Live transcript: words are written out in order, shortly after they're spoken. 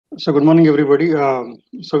So good morning, everybody.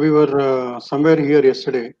 So we were somewhere here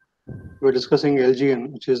yesterday. We were discussing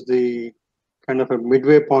LGN, which is the kind of a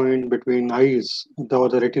midway point between eyes,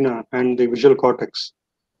 the retina, and the visual cortex.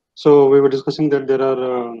 So we were discussing that there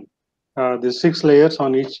are the six layers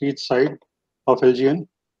on each side of LGN,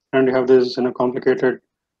 and you have this complicated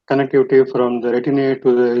connectivity from the retina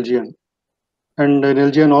to the LGN. And in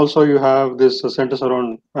LGN also you have this center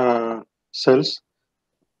surround cells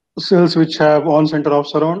which have on center off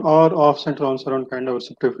surround or off center on surround kind of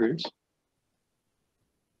receptor fields.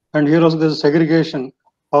 And here also there's a segregation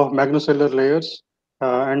of magnocellular layers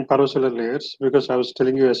and parocellular layers, because I was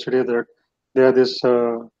telling you yesterday that there are these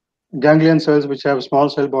ganglion cells which have small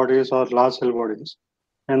cell bodies or large cell bodies,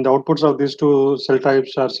 and the outputs of these two cell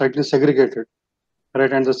types are slightly segregated,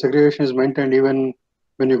 right? And the segregation is maintained even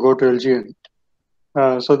when you go to LGN.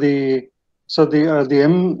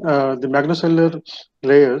 The magnocellular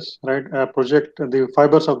layers, right, project the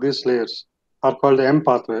fibers of these layers are called the M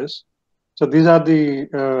pathways. So these are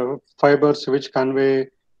the fibers which convey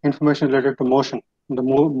information related to motion, the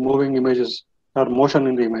moving images or motion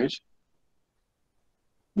in the image.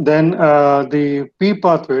 Then the P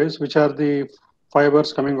pathways, which are the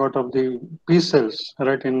fibers coming out of the P cells,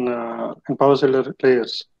 right, in paracellular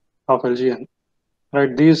layers of LGN,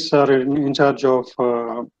 right? These are in charge of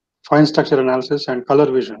fine structure analysis and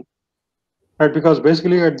color vision, right? Because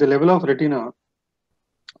basically at the level of retina,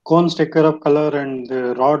 cones take care of color and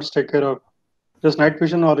the rods take care of just night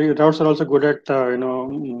vision, or rods are also good at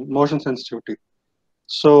motion sensitivity.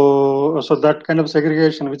 So that kind of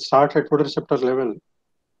segregation, which starts at photoreceptor level,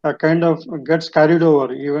 kind of gets carried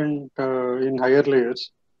over even in higher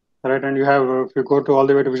layers, right? And you have, if you go to all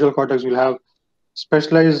the way to visual cortex, you'll have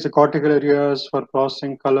specialized cortical areas for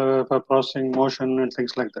processing color, for processing motion, and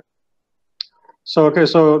things like that. So okay,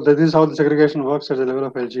 so this is how the segregation works at the level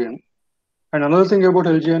of LGN. And another thing about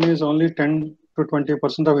LGN is only 10 to 20%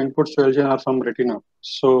 of inputs to LGN are from retina.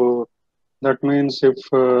 So that means if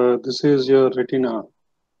this is your retina,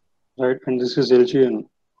 right, and this is LGN,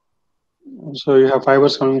 so you have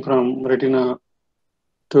fibers coming from retina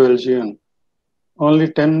to LGN.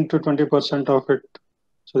 Only 10 to 20% of it,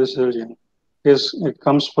 so this is LGN, it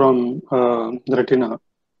comes from the retina.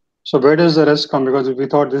 So where does the rest come? Because we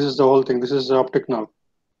thought this is the whole thing. This is the optic nerve.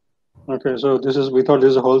 Okay, so we thought this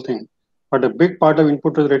is the whole thing, but a big part of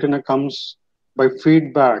input to the retina comes by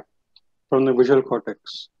feedback from the visual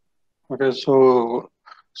cortex. Okay, so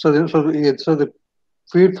the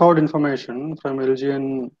feed forward information from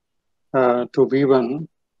LGN to V1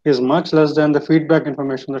 is much less than the feedback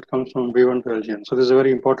information that comes from V1 to LGN. So this is a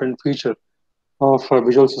very important feature of a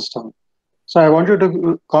visual system. So I want you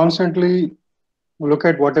to constantly look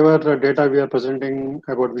at whatever data we are presenting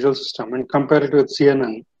about visual system and compare it with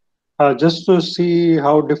CNN, just to see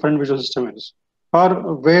how different visual system is,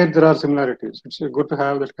 or where there are similarities. It's good to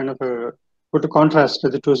have that kind of a good to contrast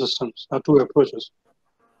the two systems or two approaches.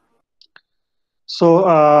 So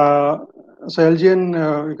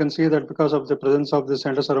LGN, you can see that because of the presence of the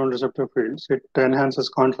center surround receptor fields, it enhances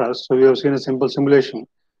contrast. So we have seen a simple simulation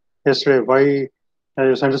yesterday why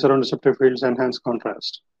center surround receptor fields enhance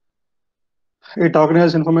contrast. It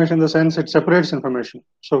organizes information in the sense it separates information.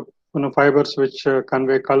 So fibers which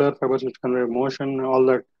convey color, fibers which convey motion, all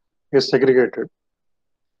that is segregated.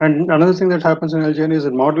 And another thing that happens in LGN is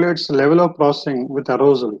it modulates the level of processing with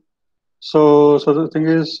arousal. So the thing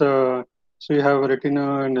is, so you have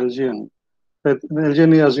retina and LGN.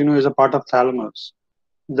 LGN, as you know, is a part of thalamus.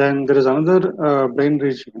 Then there is another brain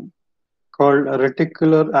region called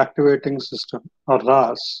reticular activating system, or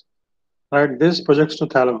RAS. Right, this projects to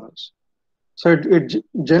thalamus. So it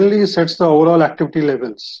generally sets the overall activity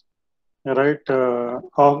levels, right?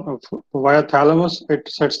 Via thalamus, it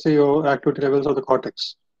sets the activity levels of the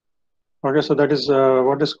cortex. Okay, so that is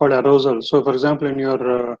what is called arousal. So, for example, in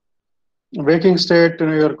your waking state,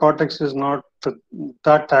 your cortex is not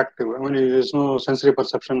that active. I mean, there is no sensory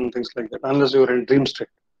perception and things like that, unless you are in dream state.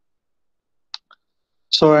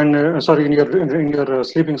 So, and sorry, in your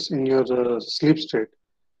sleep state,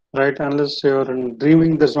 right? Unless you're in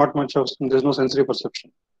dreaming, there's no sensory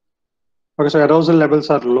perception. Okay, so arousal levels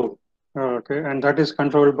are low. Okay, and that is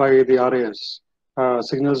controlled by the RAS.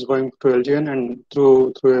 Signals going to LGN and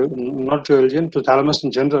through not to LGN, to thalamus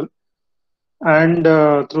in general, and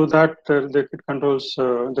through that it controls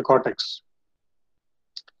the cortex.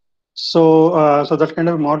 So that kind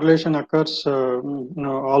of modulation occurs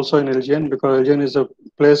also in LGN, because LGN is a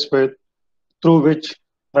place through which,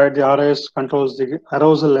 right, the RAS controls the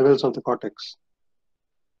arousal levels of the cortex.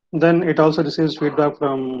 Then it also receives feedback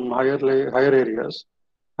from higher areas,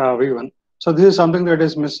 V1. So this is something that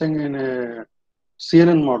is missing in a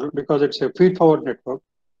CNN model, because it's a feed-forward network.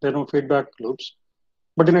 There are no feedback loops.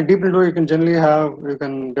 But in a deep network, you can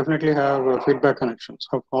definitely have feedback connections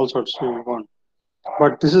of all sorts you want.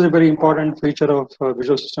 But this is a very important feature of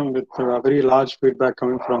visual system with a very large feedback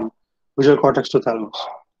coming from visual cortex to thalamus.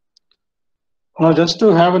 Now, just to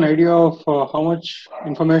have an idea of how much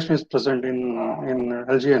information is present in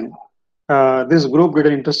LGN, this group did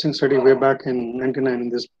an interesting study way back in 99 in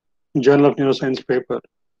this Journal of Neuroscience paper.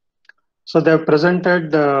 So they have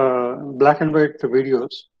presented black and white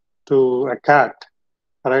videos to a cat,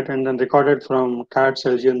 right, and then recorded from cat's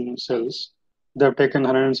LGN cells. They have taken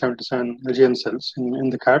 177 LGN cells in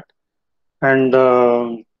the cat, and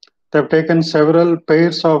they've taken several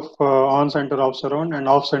pairs of on-center off-surround and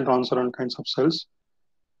off-center on-surround kinds of cells.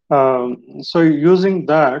 So using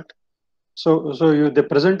that, they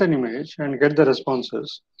present an image and get the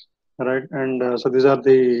responses, right? And so these are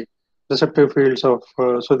the receptive fields of.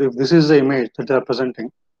 This is the image that they are presenting.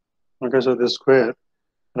 Okay, so this square,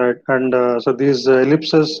 right? And so these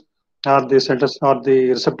ellipses are the centers, are the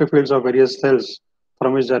receptive fields of various cells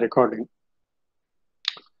from which they are recording.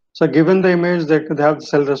 So given the image, they have the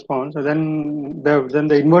cell response, and then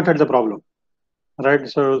they inverted the problem, right?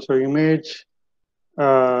 So image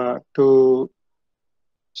to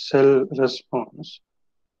cell response.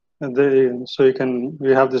 And so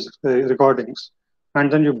you have this recordings,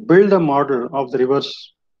 and then you build a model of the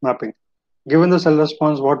reverse mapping. Given the cell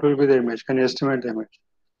response, what will be the image? Can you estimate the image?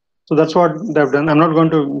 So that's what they've done. I'm not going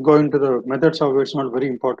to go into the methods of it. It's not very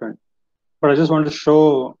important, but I just want to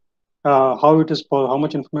show how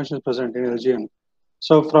much information is present in LGN.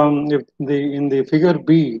 So in the figure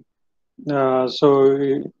B,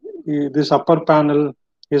 this upper panel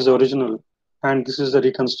is original, and this is the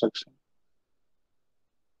reconstruction.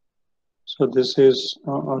 So this is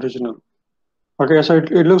original. Okay, so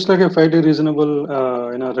it looks like a fairly reasonable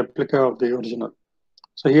replica of the original.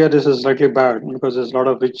 So here this is slightly bad because there's a lot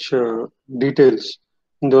of rich details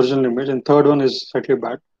in the original image, and third one is slightly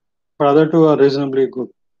bad, but other two are reasonably good.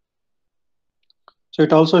 So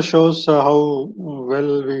it also shows how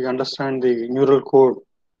well we understand the neural code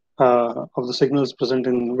of the signals present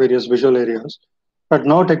in various visual areas. But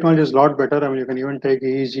now technology is a lot better. I mean, you can even take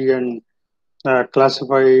EEG and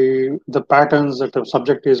classify the patterns that the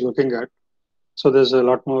subject is looking at. So there's a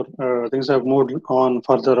lot more things have moved on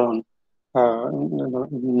further on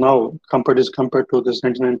now compared to this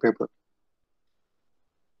 99 paper.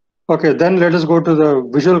 Okay, then let us go to the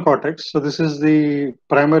visual cortex. So this is the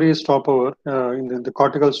primary stopover in the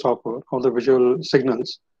cortical stopover of the visual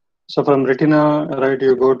signals. So from retina, right,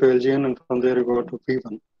 you go to LGN, and from there you go to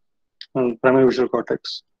P1, primary visual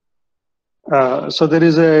cortex. So there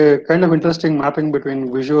is a kind of interesting mapping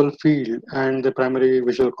between visual field and the primary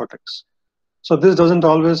visual cortex. So this doesn't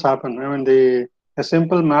always happen. I mean, a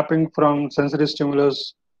simple mapping from sensory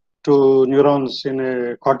stimulus to neurons in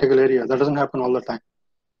a cortical area, that doesn't happen all the time.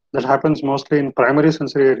 That happens mostly in primary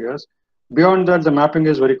sensory areas. Beyond that, the mapping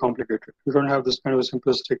is very complicated. You don't have this kind of a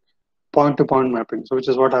simplistic point-to-point mapping, so which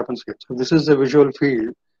is what happens here. So this is the visual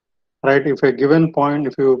field, right? If a given point,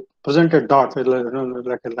 if you present a dot,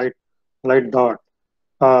 like a light dot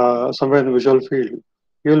somewhere in the visual field,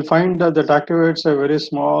 you will find that activates a very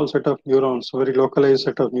small set of neurons, a very localized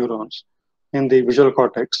set of neurons in the visual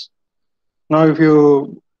cortex. Now, if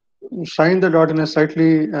you shine the dot in a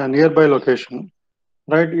slightly nearby location,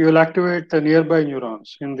 right, you will activate the nearby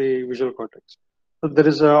neurons in the visual cortex. So there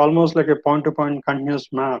is almost like a point-to-point continuous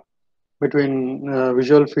map between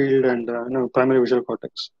visual field and primary visual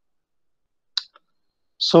cortex.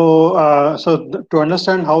 So, to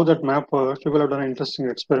understand how that map works, people have done an interesting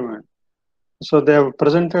experiment. So they have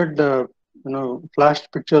presented,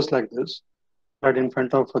 flashed pictures like this, right in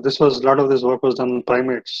front of. A lot of this work was done on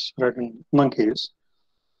primates, right, in monkeys.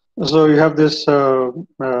 So you have this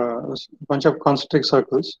bunch of concentric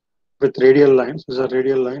circles with radial lines. These are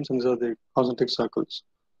radial lines, and these are the concentric circles.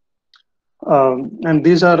 And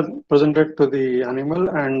these are presented to the animal,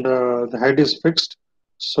 and the head is fixed,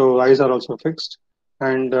 so eyes are also fixed,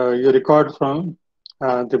 and you record from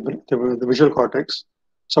the visual cortex.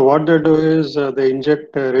 So what they do is they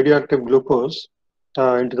inject radioactive glucose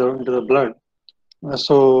into the blood.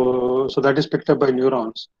 So that is picked up by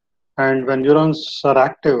neurons, and when neurons are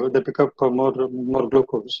active, they pick up more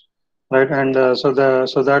glucose, right? And so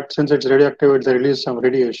that since it's radioactive, they release some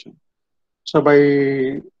radiation. So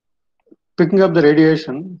by picking up the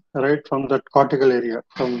radiation, right, from that cortical area,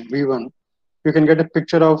 from V1, you can get a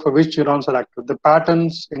picture of which neurons are active, the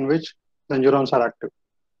patterns in which the neurons are active.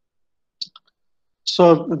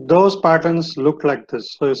 So those patterns look like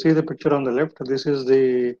this. So you see the picture on the left. This is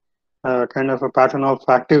the kind of a pattern of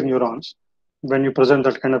active neurons when you present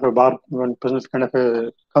that kind of a bar, when you present kind of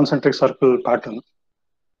a concentric circle pattern.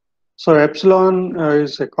 So epsilon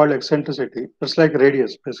is called eccentricity. It's like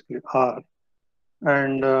radius, basically, r.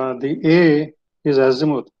 And the A is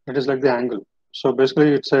azimuth. It is like the angle. So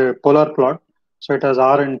basically, it's a polar plot. So it has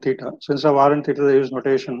r and theta. So instead of r and theta, they use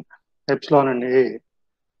notation epsilon and A.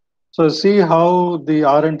 So see how the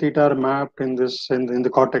r and theta are mapped in this in the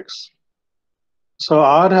cortex. So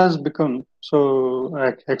r has become so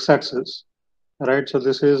x-axis, right? So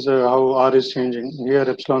this is how r is changing. Here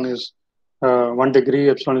epsilon is 1 degree,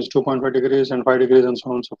 epsilon is 2.5 degrees, and 5 degrees, and so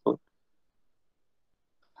on and so forth.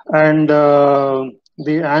 And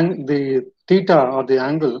the theta or the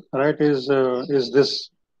angle, right, is this.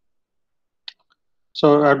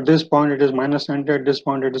 So at this point it is minus 90, at this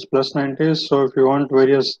point it is plus 90. So if you want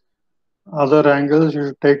various other angles, you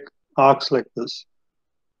should take arcs like this.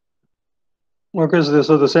 Okay,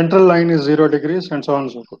 so the central line is 0 degrees and so on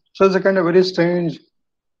and so forth. So it's a kind of very strange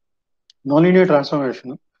nonlinear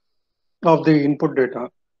transformation of the input data.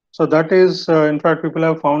 So that is, in fact, people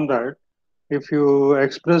have found that if you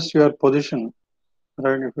express your position,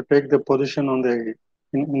 right, if you take the position on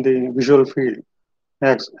in the visual field,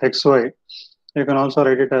 xy, you can also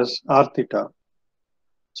write it as r theta.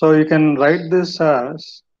 So you can write this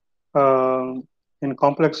as in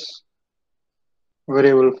complex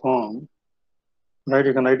variable form, right?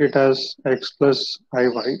 You can write it as x plus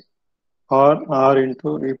iy or r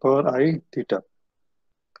into e power I theta.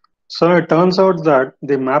 So it turns out that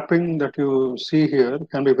the mapping that you see here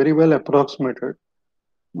can be very well approximated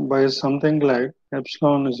by something like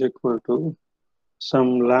epsilon is equal to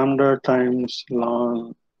some lambda times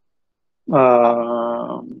ln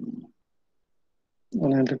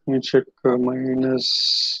and let me check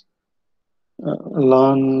minus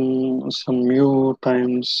ln some mu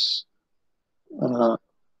times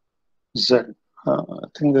z. I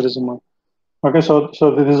think there is a mark. Okay, so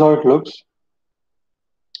this is how it looks.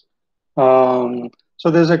 So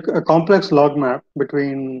there's a complex log map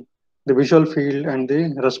between the visual field and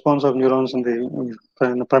the response of neurons in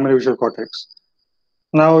the primary visual cortex.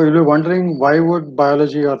 Now you'll be wondering, why would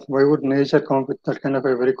biology or why would nature come up with that kind of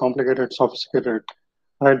a very complicated, sophisticated,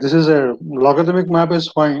 right? This is a logarithmic map is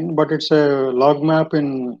fine, but it's a log map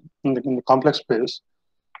in the complex space.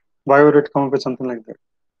 Why would it come up with something like that?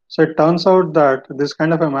 So it turns out that this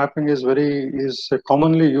kind of a mapping is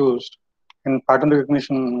commonly used in pattern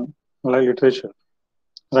recognition literature,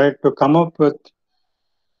 right? To come up with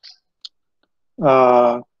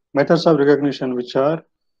methods of recognition which are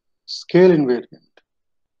scale invariant.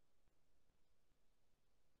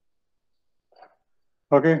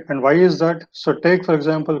 Okay, and why is that? So take, for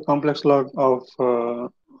example, complex log of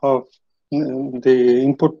the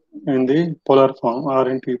input in the polar form r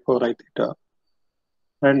into e power I theta,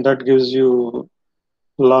 and that gives you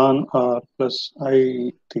ln r plus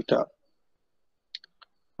I theta.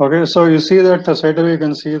 Okay, so you see that straight away you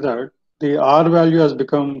can see that the r value has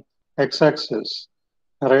become x-axis,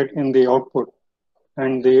 right, in the output,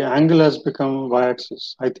 and the angle has become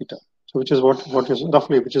y-axis I theta. So which is what is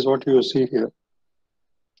roughly, which is what you see here.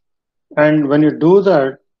 And when you do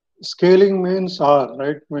that, scaling means R,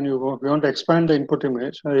 right? When you want to expand the input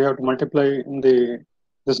image, you have to multiply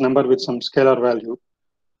this number with some scalar value,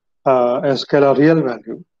 a scalar real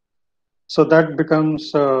value. So that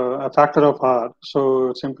becomes a factor of R. So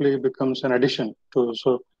it simply becomes an addition to.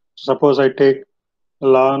 So suppose I take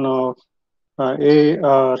ln of a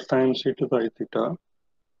r times e to the I theta.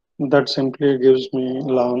 That simply gives me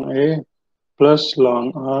ln a plus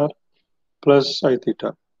ln r plus I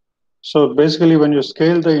theta. So basically, when you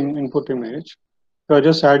scale the input image, you are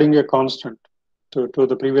just adding a constant to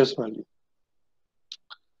the previous value.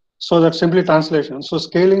 So that's simply translation. So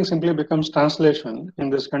scaling simply becomes translation in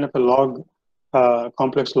this kind of a log,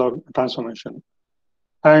 complex log transformation.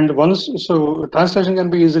 And so translation can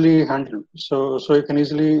be easily handled. So you can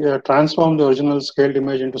easily transform the original scaled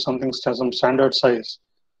image into some standard size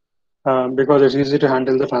because it's easy to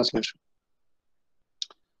handle the translation.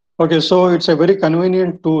 Okay, so it's a very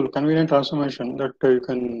convenient tool, convenient transformation that you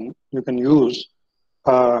can use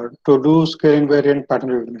to do scale invariant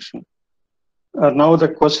pattern recognition. Now the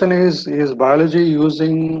question is biology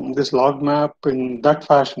using this log map in that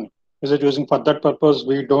fashion? Is it using for that purpose?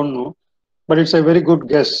 We don't know, but it's a very good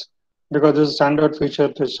guess because this is standard feature,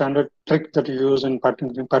 the standard trick that you use in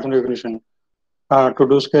pattern recognition to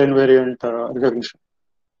do scale invariant recognition.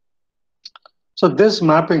 So this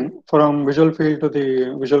mapping from visual field to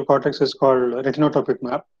the visual cortex is called retinotopic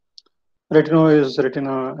map. Retino is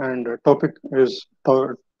retina and topic is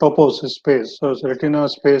topos is space. So retina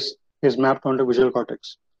space is mapped onto visual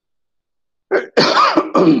cortex.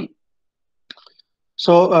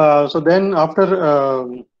 So then after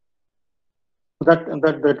that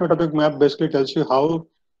retinotopic map basically tells you how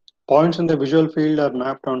points in the visual field are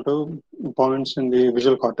mapped onto points in the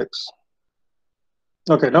visual cortex.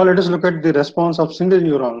 Okay, now let us look at the response of single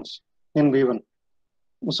neurons in V1.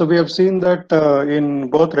 So we have seen that in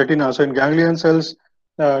both retina, so in ganglion cells,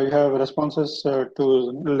 you have responses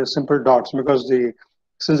to simple dots because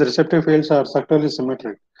since the receptive fields are circularly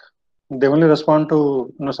symmetric, they only respond to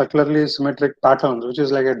circularly symmetric patterns, which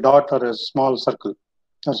is like a dot or a small circle,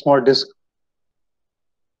 a small disk.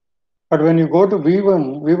 But when you go to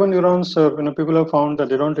V1 neurons, people have found that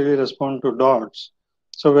they don't really respond to dots.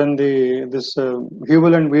 So when this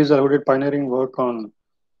Hubel and Wiesel, who did pioneering work on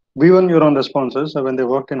V1 neuron responses, when they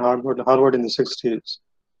worked in Harvard in the 60s,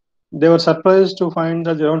 they were surprised to find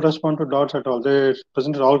that they don't respond to dots at all. They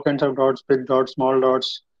presented all kinds of dots, big dots, small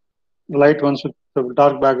dots, light ones with a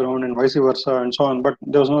dark background, and vice versa, and so on. But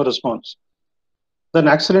there was no response. Then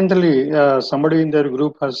accidentally, somebody in their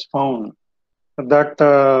group has found that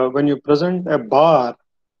when you present a bar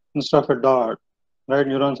instead of a dot, right,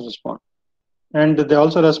 neurons respond. And they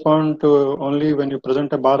also respond to only when you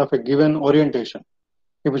present a bar of a given orientation.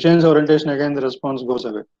 If you change the orientation again, the response goes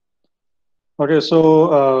away. Okay, so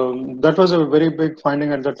that was a very big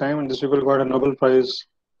finding at the time, and these people got a Nobel Prize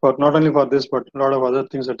for not only for this, but a lot of other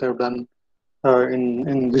things that they have done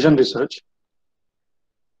in vision research.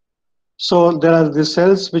 So there are the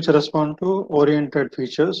cells which respond to oriented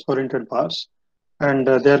features, oriented bars, and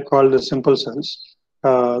they are called the simple cells.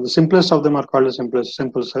 The simplest of them are called the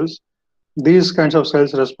simple cells. These kinds of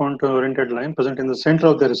cells respond to an oriented line present in the center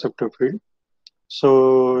of the receptive field.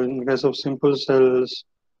 So in case of simple cells,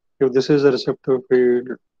 if this is the receptive field,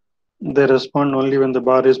 they respond only when the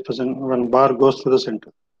bar is present, when bar goes through the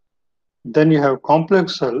center. Then you have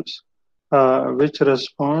complex cells which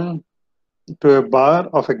respond to a bar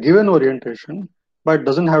of a given orientation, but it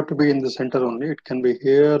doesn't have to be in the center only. It can be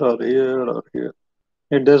here or here or here.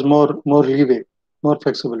 There's more leeway, more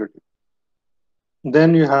flexibility.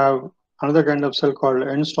 Then you have another kind of cell called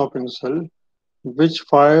end-stopping cell, which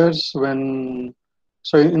fires when,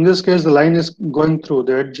 so in this case, the line is going through,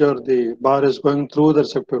 the edge or the bar is going through the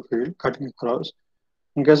receptive field, cutting across.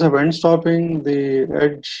 In case of end-stopping, the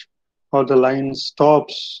edge or the line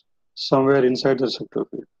stops somewhere inside the receptive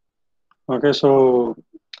field. Okay, so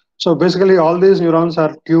basically all these neurons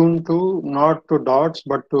are tuned to not to dots,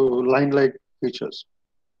 but to line-like features.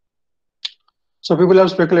 So people have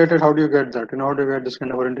speculated, how do you get that? How do you get this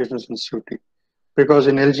kind of orientation sensitivity? Because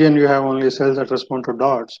in LGN, you have only cells that respond to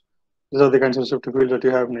dots. These are the kinds of receptive fields that you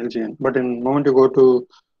have in LGN. But in the moment you go to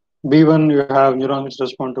B1, you have neurons which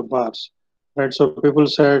respond to bars. Right? So people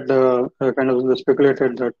said, kind of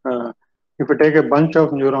speculated that if you take a bunch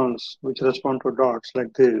of neurons which respond to dots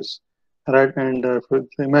like this, right? And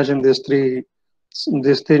imagine these three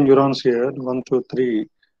neurons here, 1, 2, 3,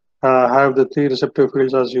 have the three receptive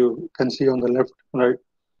fields as you can see on the left, right?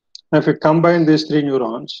 Now, if you combine these three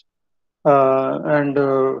neurons and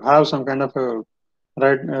have some kind of a,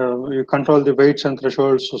 right, you control the weights and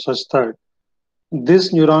thresholds so such that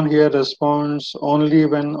this neuron here responds only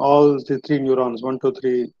when all the three neurons, 1, 2,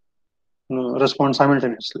 3, respond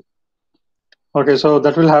simultaneously. Okay, so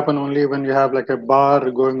that will happen only when you have like a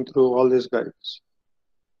bar going through all these guys.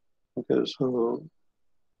 Okay,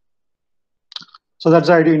 so that's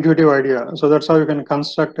the intuitive idea. So that's how you can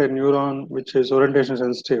construct a neuron which is orientation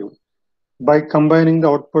sensitive by combining the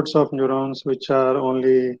outputs of neurons which are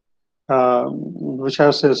only which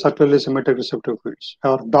have say circularly symmetric receptive fields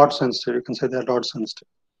or dot sensitive. You can say they are dot sensitive.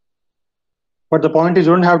 But the point is,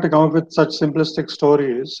 you don't have to come up with such simplistic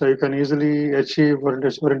stories. So you can easily achieve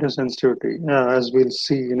orientation sensitivity, as we'll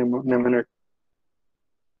see in a minute.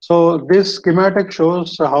 So this schematic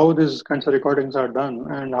shows how these kinds of recordings are done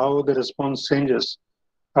and how the response changes.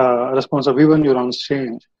 Response of V1 neurons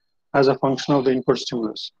change as a function of the input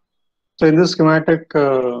stimulus. So in this schematic,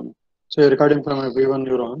 so you're recording from a V1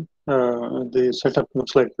 neuron, the setup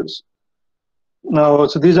looks like this. Now,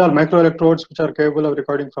 so these are microelectrodes which are capable of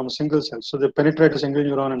recording from a single cell. So they penetrate a single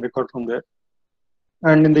neuron and record from there.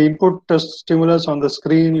 And in the input stimulus on the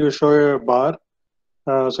screen, you show a bar.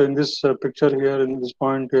 So in this picture here, in this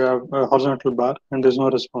point, you have a horizontal bar and there's no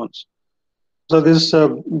response. So this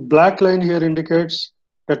black line here indicates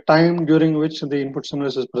the time during which the input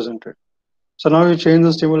stimulus is presented. So now you change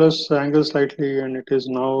the stimulus angle slightly and it is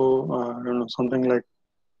now, I don't know, something like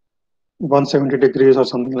 170 degrees or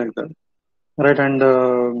something like that. Right,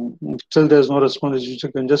 and still there's no response. You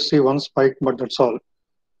can just see one spike, but that's all.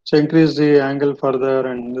 So increase the angle further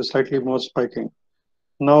and slightly more spiking.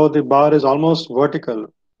 Now the bar is almost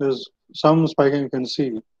vertical. There's some spiking you can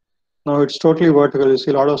see. Now it's totally vertical. You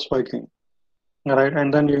see a lot of spiking, right?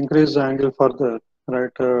 And then you increase the angle further,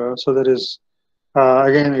 right? So there is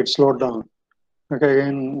again it slowed down, Okay,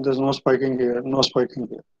 again, there's no spiking here, no spiking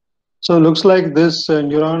here. So it looks like this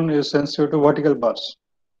neuron is sensitive to vertical bars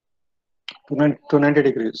to 90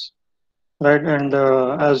 degrees, right? And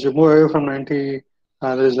as you move away from 90,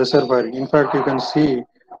 there is lesser firing. In fact, you can see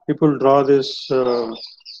people draw this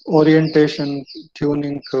orientation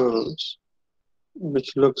tuning curves,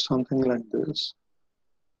 which looks something like this.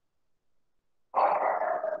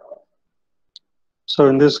 So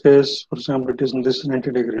in this case, for example, it is in this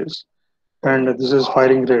 90 degrees, and this is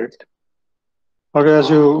firing rate. Okay, as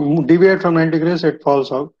you deviate from 90 degrees, it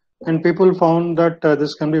falls out. And people found that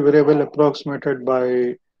this can be very well approximated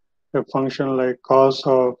by a function like cos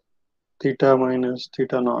of theta minus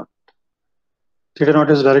theta naught. Theta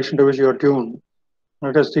naught is the direction to which you are tuned,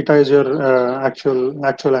 because theta is your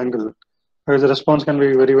actual angle. Whereas the response can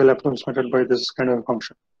be very well approximated by this kind of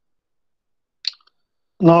function.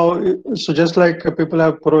 Now, so just like people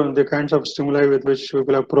have probed the kinds of stimuli with which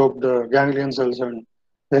people have probed ganglion cells and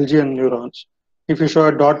LGN neurons, if you show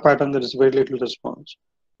a dot pattern, there is very little response.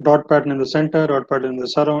 Dot pattern in the center, dot pattern in the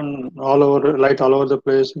surround, all over, light all over the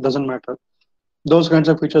place, it doesn't matter. Those kinds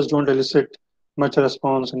of features don't elicit much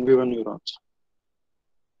response in V1 neurons.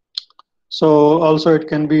 So also it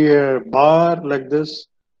can be a bar like this,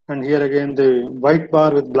 and here again the white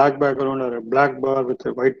bar with black background or a black bar with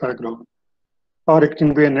a white background. Or it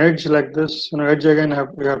can be an edge like this. Edge again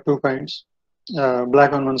we have two kinds,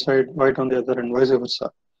 black on one side, white on the other, and vice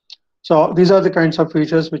versa. So these are the kinds of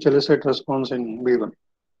features which elicit response in V1.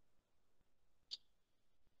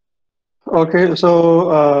 Okay,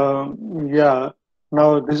 so yeah,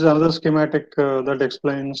 now this is another schematic that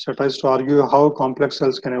explains, tries to argue how complex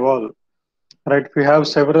cells can evolve. Right, we have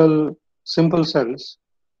several simple cells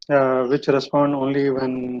which respond only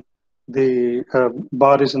when the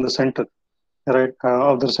bar is in the center, right,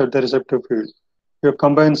 of the receptive field. You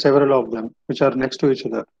combine several of them which are next to each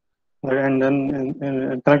other, right, and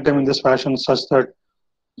then connect them in this fashion such that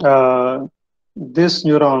uh, this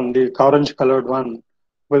neuron, the orange colored one,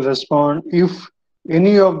 will respond if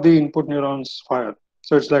any of the input neurons fire.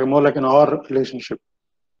 So it's like more like an OR relationship.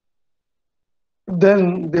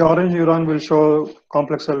 Then the orange neuron will show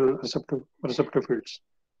complex cell receptive fields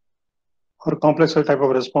or complex cell type of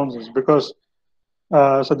responses, because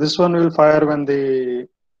so this one will fire when the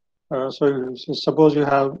so suppose you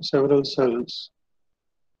have several cells.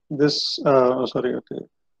 This sorry,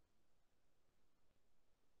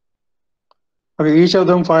 okay, each of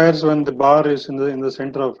them fires when the bar is in the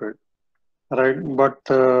center of it, right? But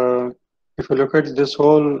if you look at this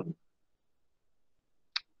whole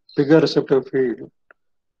bigger receptive field,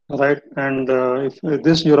 right, and if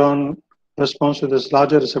this neuron responds to this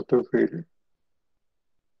larger receptive field,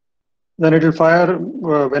 then it will fire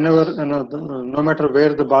whenever, no matter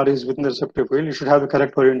where the bar is within the receptive field, you should have the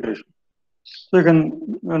correct orientation. So you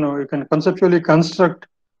can conceptually construct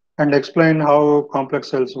and explain how complex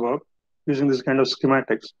cells work using this kind of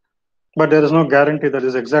schematics. But there is no guarantee that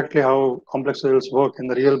is exactly how complex cells work in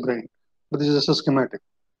the real brain. But this is just a schematic.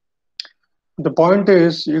 The point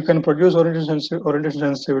is, you can produce orientation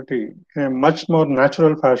sensitivity in a much more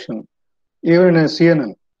natural fashion, even in a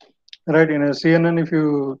CNN. Right, in a CNN, if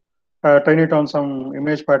you train it on some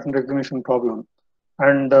image pattern recognition problem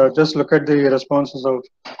and just look at the responses of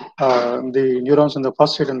the neurons in the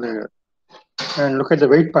first hidden layer and look at the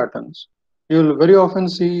weight patterns, you'll very often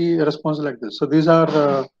see a response like this. So these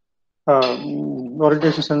are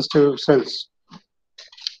orientation sensitive cells.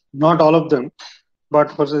 Not all of them, but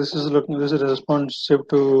for this is responsive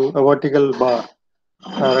to a vertical bar.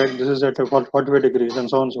 Right, this is at 45 degrees and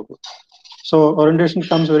so on and so forth. So orientation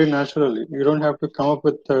comes very naturally. You don't have to come up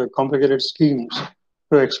with complicated schemes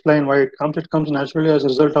to explain why it comes. It comes naturally as a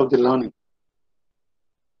result of the learning.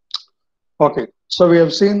 Okay, so we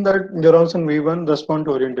have seen that neurons in V1 respond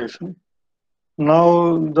to orientation.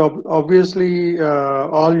 Now, obviously,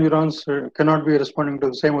 all neurons cannot be responding to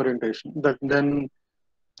the same orientation.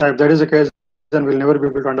 If that is the case, then we'll never be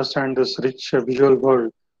able to understand this rich visual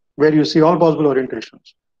world where you see all possible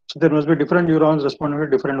orientations. So there must be different neurons responding to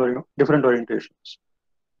different orientations.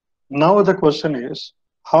 Now the question is,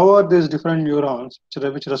 how are these different neurons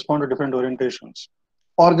which respond to different orientations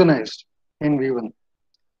organized in V1?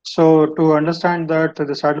 So to understand that,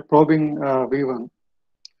 they started probing V1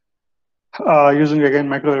 using again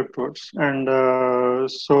microelectrodes. And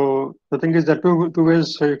so the thing is that two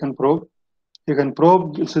ways you can probe. You can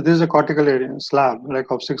probe, so this is a cortical area, slab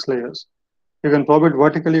like of 6 layers. You can probe it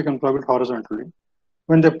vertically, you can probe it horizontally.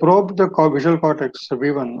 When they probe the visual cortex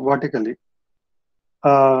V1 vertically,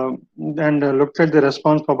 and looked at the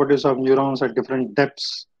response properties of neurons at different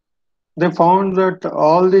depths, they found that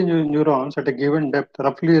all the neurons at a given depth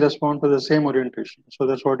roughly respond to the same orientation. So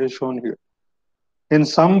that's what is shown here. In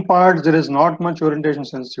some parts, there is not much orientation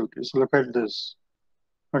sensitivity. So look at this.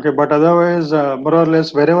 Okay, but otherwise, more or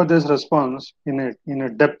less, wherever there's response in a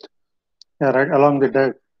depth, yeah, right along the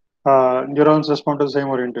depth, neurons respond to the same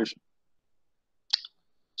orientation.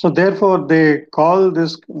 So therefore, they call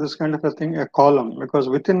this kind of a thing a column, because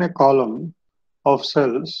within a column of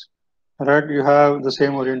cells, right, you have the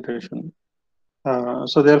same orientation.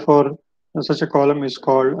 So therefore, such a column is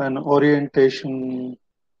called an orientation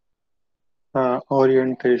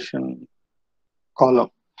column.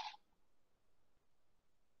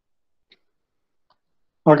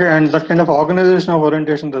 Okay, and that kind of organization of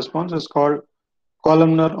orientation response is called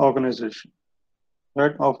columnar organization,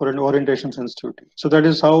 right, of orientation sensitivity. So that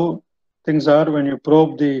is how things are when you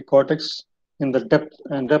probe the cortex in the depth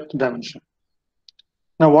dimension.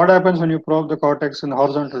 Now, what happens when you probe the cortex in the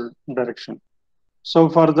horizontal direction? So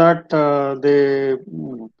for that, they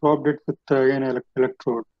probed it with an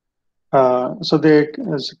electrode. So they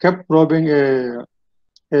kept probing a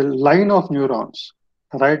line of neurons,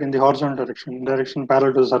 right, in the horizontal direction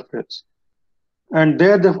parallel to the surface. And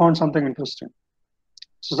there they found something interesting.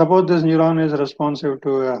 So suppose this neuron is responsive to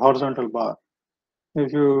a horizontal bar.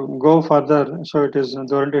 If you go further, so the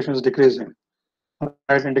orientation is decreasing,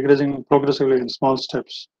 right, and decreasing progressively in small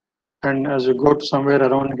steps. And as you go to somewhere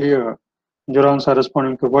around here, neurons are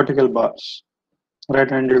responding to vertical bars,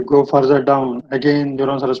 right? And you go further down, again,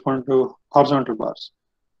 neurons are responding to horizontal bars.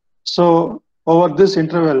 So over this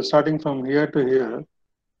interval, starting from here to here,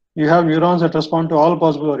 you have neurons that respond to all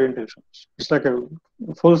possible orientations. It's like a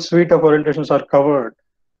full suite of orientations are covered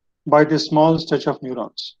by this small stretch of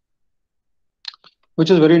neurons,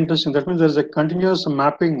 which is very interesting. That means there's a continuous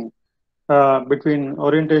mapping between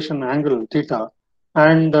orientation angle theta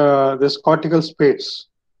and this cortical space,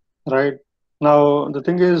 right? Now, the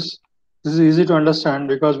thing is, this is easy to understand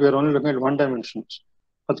because we are only looking at one dimension.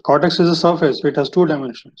 But cortex is a surface, it has two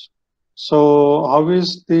dimensions. So how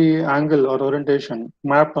is the angle or orientation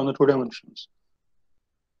mapped on the two dimensions?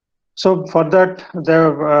 So for that, they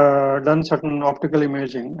have done certain optical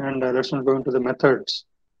imaging, and let's not go into the methods.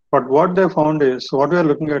 But what they found is, what we are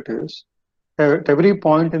looking at is, at every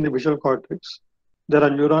point in the visual cortex, there are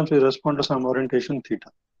neurons which respond to some orientation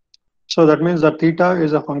theta. So that means that theta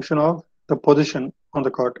is a function of the position on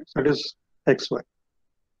the cortex, that is xy.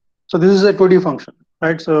 So this is a 2D function,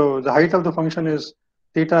 right? So the height of the function is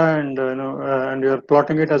theta, and and you're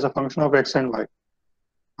plotting it as a function of x and y.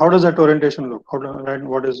 How does that orientation look? Right?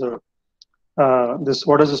 What is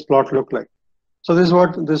what does this plot look like? So this is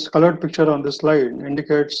what this colored picture on this slide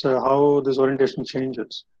indicates how this orientation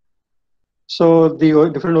changes. So the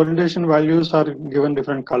different orientation values are given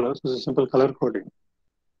different colors. This is simple color coding.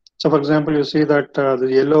 So for example, you see that the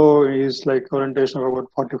yellow is like orientation of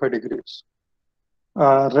about 45 degrees.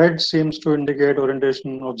 Red seems to indicate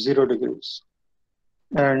orientation of 0 degrees.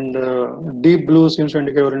 And deep blue seems to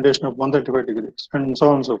indicate orientation of 135 degrees, and so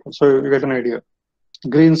on and so forth. So you get an idea.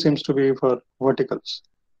 Green seems to be for verticals.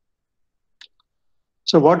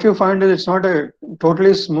 So what you find is it's not a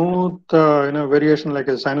totally smooth variation like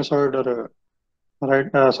a sinusoid or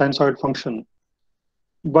a sinusoid function.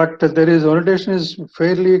 But there is orientation is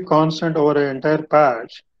fairly constant over an entire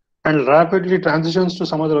patch and rapidly transitions to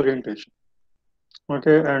some other orientation.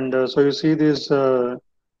 Okay, and so you see these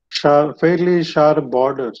fairly sharp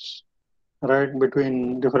borders, right,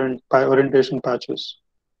 between different orientation patches.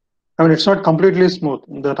 I mean, it's not completely smooth.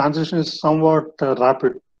 The transition is somewhat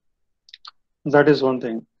rapid. That is one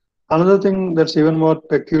thing. Another thing that's even more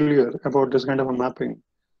peculiar about this kind of a mapping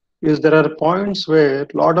is there are points where a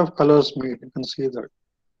lot of colors meet. You can see that,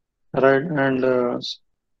 right? And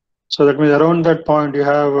so that means around that point you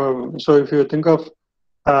have, so if you think of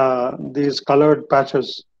these colored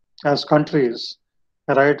patches as countries,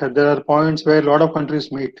 right? There are points where a lot of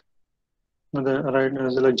countries meet, right?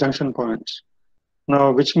 As like junction points.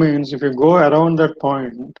 Now, which means if you go around that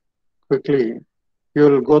point quickly, you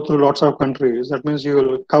will go through lots of countries. That means you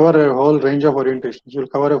will cover a whole range of orientations. You will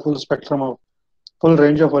cover a full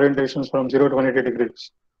range of orientations from 0 to 180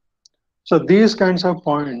 degrees. So these kinds of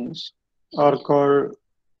points are called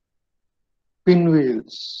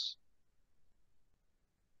pinwheels.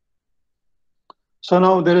 So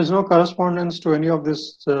now there is no correspondence to any of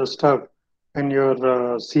this stuff in your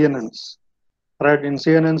CNNs, right? In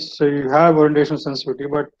CNNs, you have orientation sensitivity,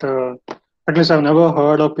 but at least I've never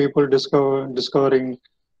heard of people discovering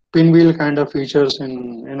pinwheel kind of features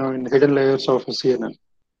in hidden layers of a CNN.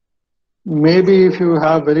 Maybe if you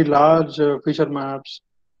have very large feature maps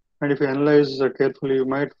and if you analyze carefully, you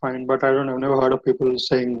might find, but I've never heard of people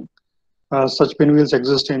saying such pinwheels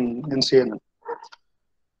exist in CNN.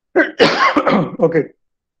 Okay.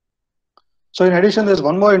 So in addition, there's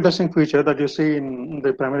one more interesting feature that you see in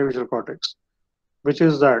the primary visual cortex, which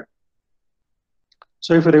is that,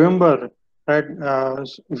 so if you remember, right,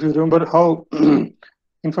 if you remember how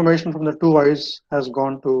information from the two eyes has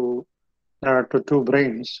gone to two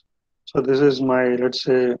brains. So this is my, let's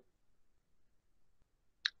say,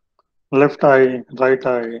 left eye, right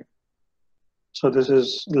eye. So this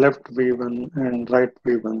is left V1 and right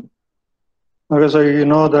V1. Okay, so you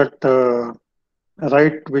know that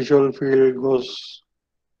right visual field goes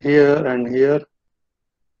here and here,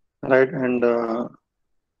 right? And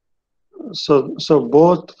so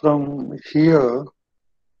both from here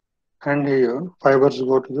and here, fibers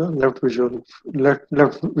go to the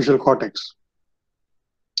left visual cortex.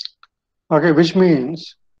 Okay, which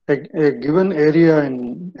means a given area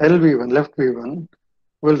in LV1, left V1,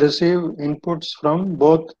 will receive inputs from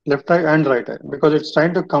both left eye and right eye because it's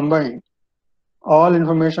trying to combine all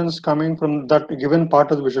informations coming from that given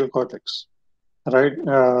part of the visual cortex, right?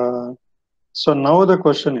 So now the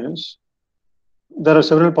question is, there are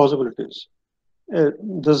several possibilities.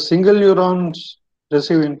 The single neurons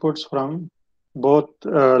receive inputs from both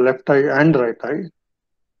left eye and right eye,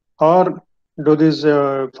 or do these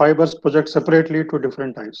fibers project separately to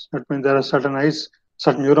different eyes? That means there are certain eyes,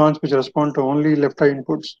 certain neurons which respond to only left eye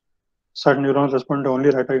inputs, certain neurons respond to only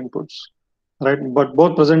right eye inputs, right? But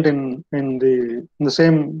both present in the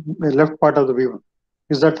same left part of the V1.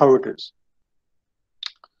 Is that how it is?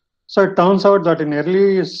 So it turns out that in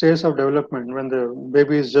early stage of development, when the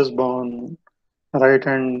baby is just born, right,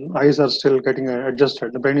 and eyes are still getting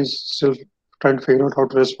adjusted, the brain is still trying to figure out how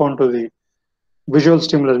to respond to the visual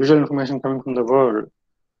stimulus, visual information coming from the world.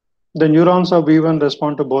 The neurons of V1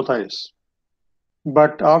 respond to both eyes.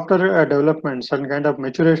 But after a development, certain kind of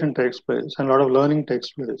maturation takes place and a lot of learning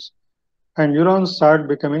takes place. And neurons start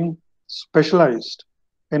becoming specialized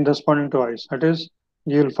in responding to eyes. That is,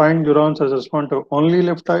 you'll find neurons that respond to only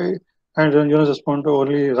left eye and then neurons respond to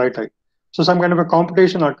only right eye. So some kind of a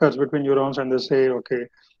competition occurs between neurons and they say, okay,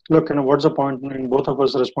 look, what's the point in both of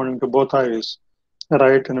us responding to both eyes,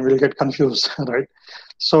 right? And we'll get confused, right?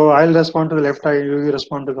 So I'll respond to the left eye, you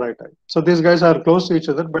respond to the right eye. So these guys are close to each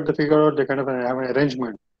other, but they figure out they kind of have an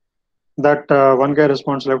arrangement that one guy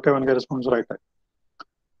responds left eye, one guy responds right eye.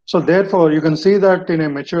 So therefore, you can see that in a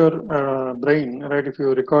mature brain, right? If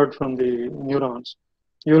you record from the neurons,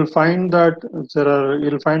 you'll find that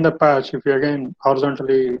you'll find a patch if you again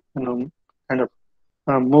horizontally, kind of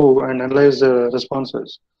move and analyze the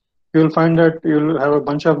responses. You'll find that you'll have a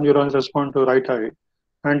bunch of neurons respond to right eye,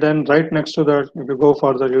 and then right next to that, if you go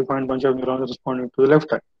further, you'll find a bunch of neurons responding to the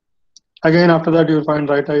left eye. Again, after that, you'll find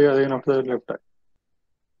right eye. Again, after that, left eye.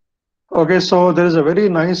 Okay, so there is a very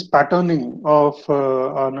nice patterning of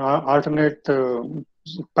an alternate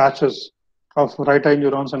patches of right eye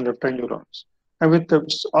neurons and left eye neurons, and with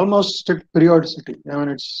almost strict periodicity. I mean,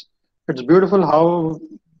 it's beautiful how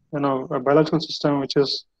a biological system which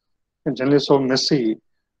is generally so messy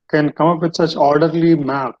can come up with such orderly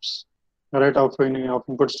maps, right, of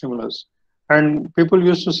input stimulus. And people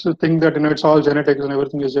used to think that it's all genetics and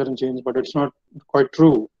everything is there in genes, but it's not quite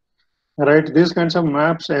true. Right, these kinds of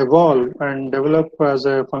maps evolve and develop as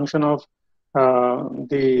a function of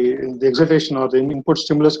the excitation or the input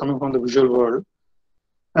stimulus coming from the visual world,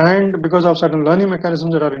 and because of certain learning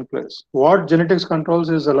mechanisms that are in place. What genetics controls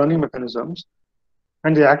is the learning mechanisms,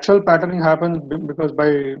 and the actual patterning happens because by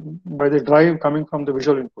the drive coming from the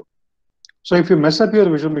visual input. So if you mess up your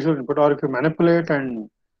visual input, or if you manipulate and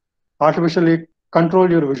artificially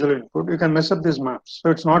control your visual input, you can mess up these maps. So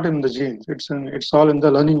it's not in the genes; it's all in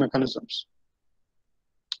the learning mechanisms.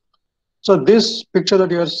 So this picture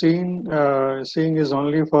that you are seeing is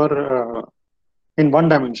only for in one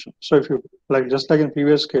dimension. So if you just like in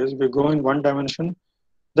previous case, if you go in one dimension,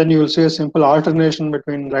 then you will see a simple alternation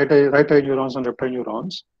between right eye neurons and left eye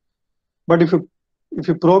neurons. But if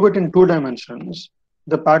you probe it in two dimensions,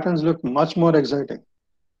 the patterns look much more exciting.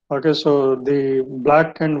 Okay, so the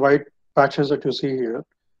black and white patches that you see here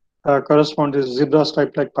correspond to zebra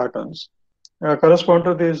stripe-like patterns. Correspond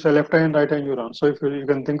to these left eye and right eye neurons. So if you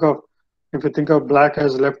can think of black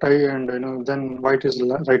as left eye and then white is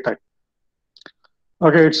right eye.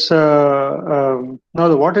 Okay, it's now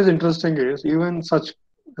what is interesting is even such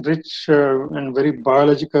rich and very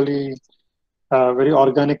biologically very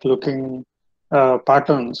organic looking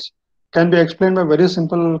patterns can be explained by very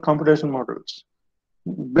simple computation models.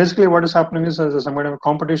 Basically, what is happening is there's some kind of a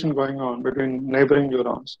competition going on between neighboring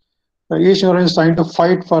neurons. Each neuron is trying to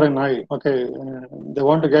fight for an eye. Okay, they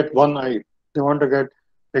want to get one eye. They want to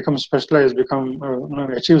become specialized,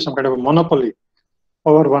 achieve some kind of a monopoly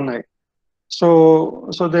over one eye. So,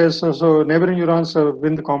 so neighboring neurons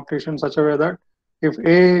win the competition in such a way that, If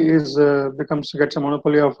A is gets a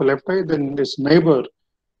monopoly of left eye, then this neighbor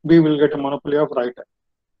B will get a monopoly of right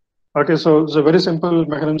eye. Okay, so it's a very simple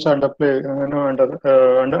mechanisms underplay,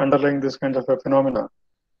 underlying this kind of a phenomena.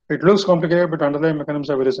 It looks complicated, but underlying mechanisms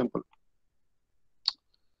are very simple.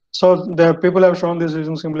 So the people have shown this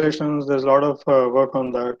using simulations. There's a lot of work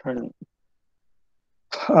on that, and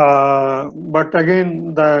but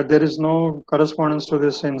again, there is no correspondence to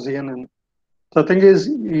this in CNN. The thing is,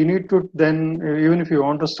 you need to then, even if you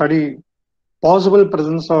want to study possible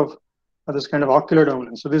presence of this kind of ocular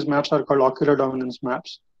dominance. So these maps are called ocular dominance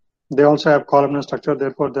maps. They also have columnar structure,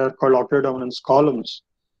 therefore they are called ocular dominance columns.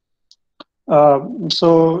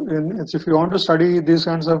 If you want to study these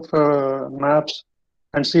kinds of maps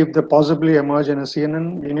and see if they possibly emerge in a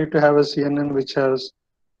CNN, you need to have a CNN which has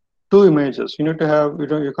two images. You need to have,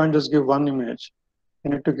 you can't just give one image.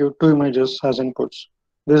 You need to give two images as inputs.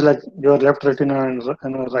 This is like your left retina and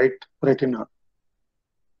a right retina.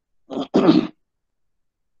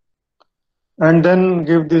 And then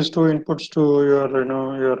give these two inputs to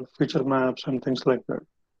your feature maps and things like that.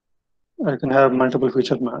 I can have multiple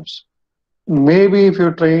feature maps. Maybe if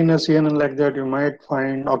you train a CNN like that, you might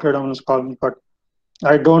find ocular dominance column, but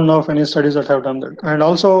I don't know of any studies that have done that. And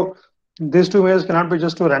also, these two images cannot be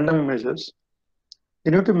just two random images.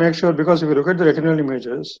 You need to make sure, because if you look at the retinal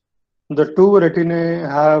images, the two retinae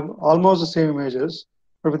have almost the same images,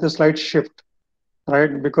 but with a slight shift,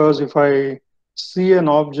 right? Because if I see an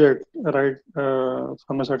object, right,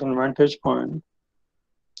 from a certain vantage point,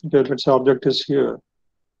 okay, let's say object is here.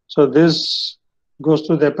 So this goes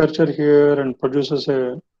to the aperture here and produces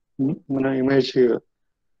a image here.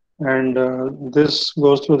 And this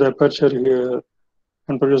goes through the aperture here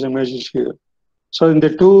and produces images here. So in the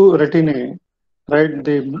two retinae, right,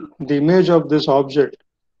 the image of this object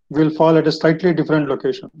will fall at a slightly different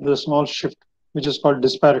location. There's a small shift, which is called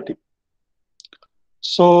disparity.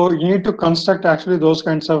 So you need to construct actually those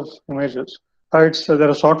kinds of images. Right, so there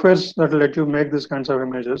are softwares that will let you make these kinds of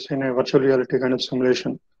images in a virtual reality kind of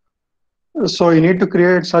simulation. So you need to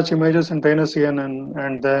create such images in train a CNN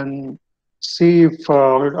and then see if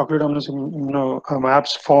ocular dominance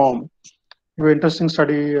maps form. Very interesting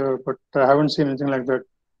study, but I haven't seen anything like that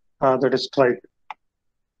that is tried.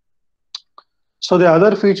 So the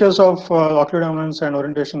other features of ocular dominance and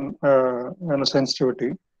orientation and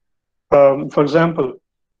sensitivity, for example,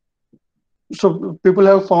 so people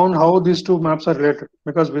have found how these two maps are related,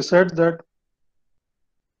 because we said that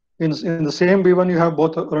in the same B1 you have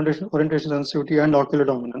both orientation sensitivity and ocular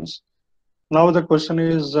dominance. Now the question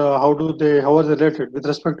is how are they related with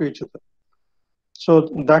respect to each other? So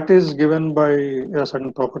that is given by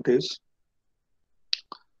certain properties.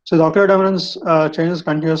 So the ocular dominance changes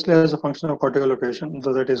continuously as a function of cortical location.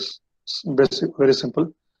 So that is very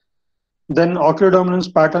simple. Then ocular dominance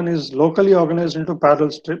pattern is locally organized into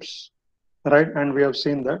parallel strips, right? And we have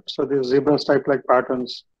seen that. So these zebra stripe-like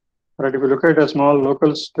patterns, right? If you look at a small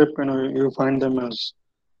local strip, you find them as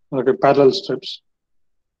parallel strips.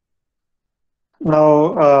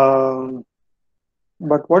 Now,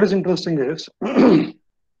 but what is interesting is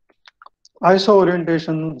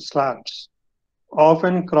iso-orientation slabs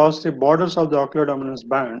often cross the borders of the ocular dominance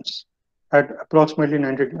bands at approximately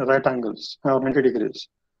 90 right angles or 90 degrees.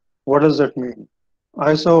 What does that mean?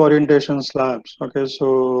 Iso-orientation slabs. Okay,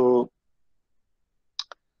 so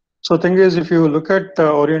thing is, if you look at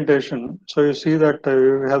orientation, so you see that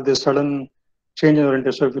you have this sudden change in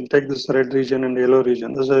orientation. So if you take this red region and yellow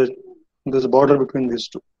region, there's a border between these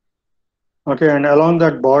two. Okay, and along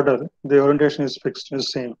that border, the orientation is fixed,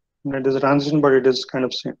 is same. It is a transition, but it is kind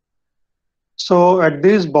of same. So at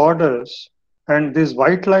these borders, and these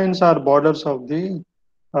white lines are borders of the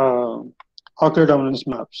ocular dominance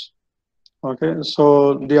maps. Okay,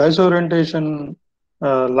 so the iso-orientation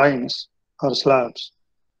lines or slabs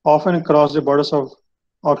often cross the borders of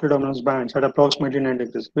ocular dominance bands at approximately 90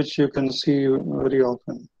 degrees, which you can see very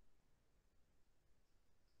often.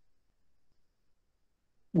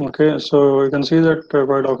 Okay, so you can see that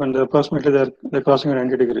quite often approximately they're crossing at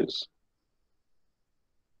 90 degrees.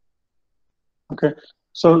 Okay,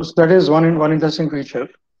 so that is one interesting feature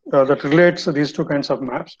that relates these two kinds of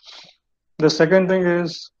maps. The second thing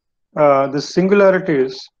is the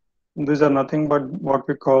singularities. These are nothing but what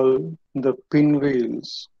we call the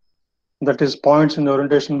pinwheels. That is points in the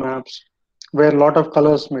orientation maps where a lot of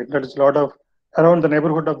colors meet. That is a lot of around the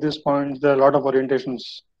neighborhood of these points. There are a lot of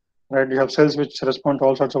orientations. Right, you have cells which respond to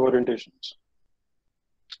all sorts of orientations.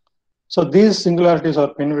 So these singularities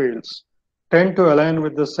or pinwheels tend to align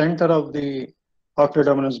with the center of the ocular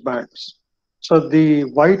dominance bands. So the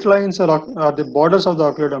white lines are the borders of the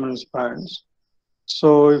ocular dominance bands.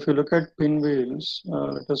 So if you look at pinwheels,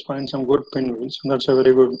 let us find some good pinwheels. That's a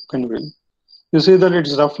very good pinwheel. You see that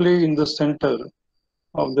it's roughly in the center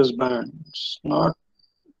of this band. It's not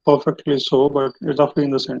perfectly so, but it's roughly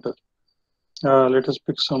in the center. Let us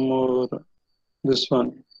pick some more. This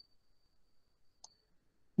one,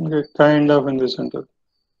 okay, kind of in the center.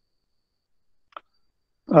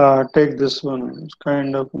 Take this one, it's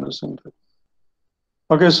kind of in the center.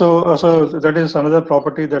 Okay, so that is another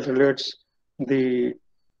property that relates the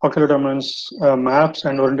ocular dominance maps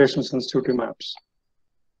and orientation sensitivity maps.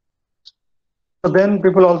 So then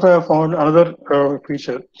people also have found another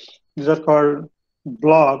feature. These are called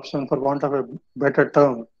blobs, and for want of a better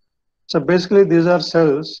term. So basically, these are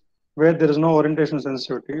cells where there is no orientation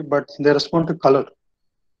sensitivity, but they respond to color.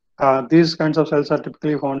 These kinds of cells are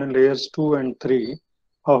typically found in layers 2 and 3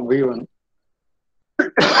 of V1.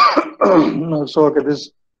 So okay, this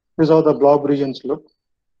is how the blob regions look.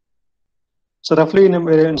 So roughly,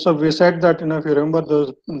 so we said that if you remember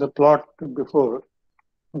the plot before,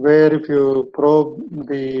 where if you probe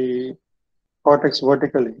the cortex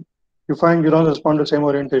vertically, you find neurons respond to the same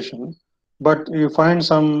orientation, but you find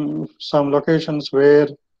some locations where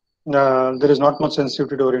there is not much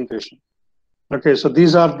sensitivity to orientation. Okay, so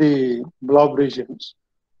these are the blob regions,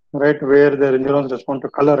 right, where the neurons respond to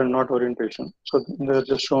color and not orientation. So they're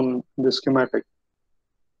just shown in the schematic.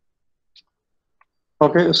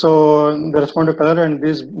 Okay, so they respond to color, and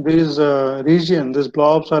these blobs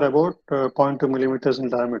are about 0.2 millimeters in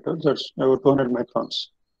diameter. That's about 200 microns.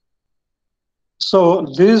 So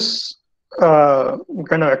this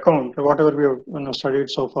kind of account, whatever we have studied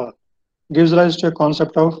so far, gives rise to a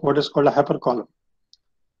concept of what is called a hypercolumn.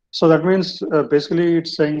 So that means basically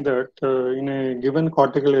it's saying that in a given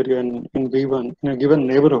cortical area in V1, in a given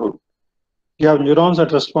neighborhood, you have neurons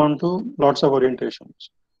that respond to lots of orientations.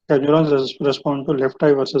 You have neurons that respond to left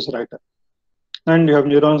eye versus right eye. And you have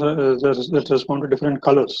neurons that respond to different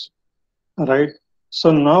colors, right?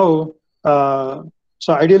 So now,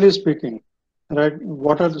 so ideally speaking, right,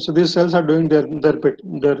 so these cells are doing their bit,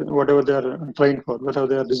 their whatever they are trained for, whatever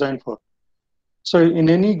they are designed for. So in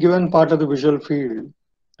any given part of the visual field,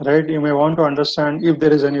 right, you may want to understand if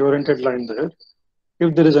there is any oriented line there,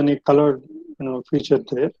 if there is any colored feature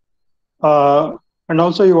there, and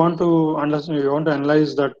also you want to understand, you want to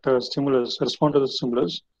analyze that stimulus, respond to the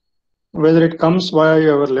stimulus, whether it comes via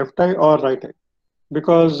your left eye or right eye,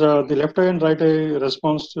 because the left eye and right eye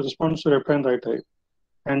responds to left eye and right eye,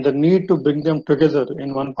 and the need to bring them together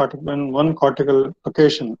in one cortical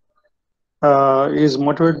location is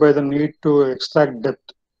motivated by the need to extract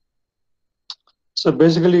depth. So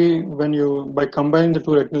basically, by combining the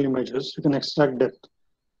two retinal images, you can extract depth.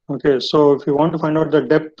 Okay, so if you want to find out the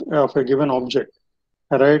depth of a given object,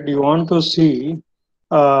 right, you want to see,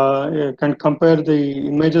 you can compare the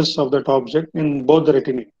images of that object in both the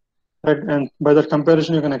retina, right, and by that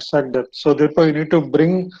comparison, you can extract depth. So therefore, you need to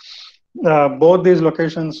bring both these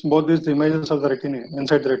locations, both these images of the retina,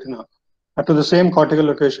 inside the retina, to the same cortical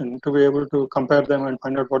location to be able to compare them and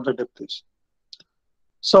find out what the depth is.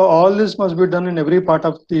 So all this must be done in every part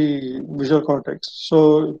of the visual cortex.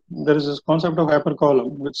 So there is this concept of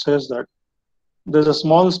hypercolumn, which says that there's a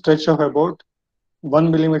small stretch of about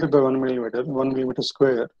 1 millimeter by 1 millimeter, 1 millimeter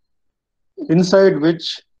square, inside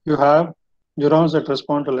which you have neurons that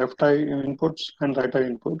respond to left eye inputs and right eye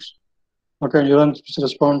inputs. Okay, neurons which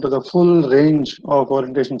respond to the full range of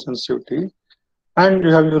orientation sensitivity, and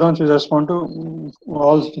you have neurons which respond to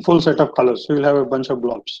all full set of colors. So you'll have a bunch of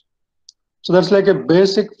blobs. So that's like a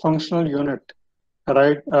basic functional unit,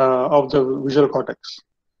 right, of the visual cortex.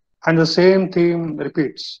 And the same theme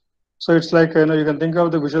repeats. So it's like, you can think of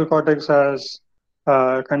the visual cortex as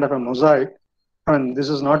kind of a mosaic. I mean, this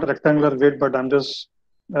is not a rectangular grid, but I'm just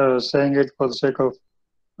saying it for the sake of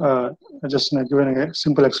just giving a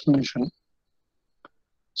simple explanation.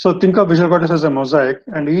 So think of visual cortex as a mosaic,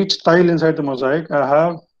 and each tile inside the mosaic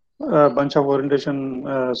have a bunch of orientation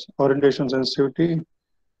sensitivity,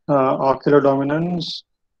 ocular dominance,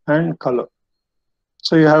 and color.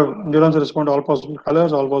 So you have neurons that respond to all possible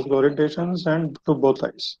colors, all possible orientations, and to both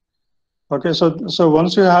eyes. Okay, so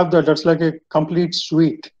once you have that, that's like a complete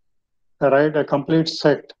suite, right? A complete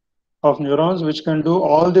set of neurons which can do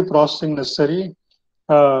all the processing necessary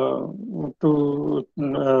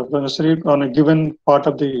necessary on a given part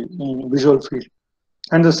of the visual field.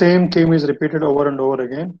 And the same theme is repeated over and over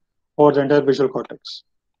again over the entire visual cortex.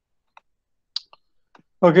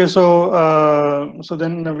 Okay, so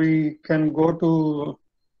then we can go to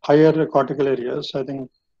higher cortical areas. I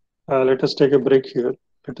think let us take a break here.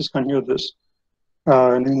 Let us continue this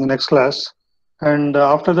in the next class. And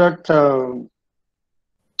after that,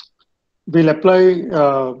 we'll apply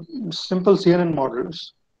simple CNN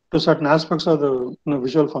models to certain aspects of the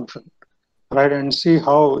visual function, right? And see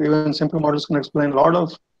how even simple models can explain a lot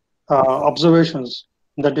of observations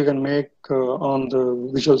that you can make on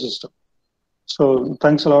the visual system. So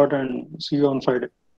thanks a lot and see you on Friday.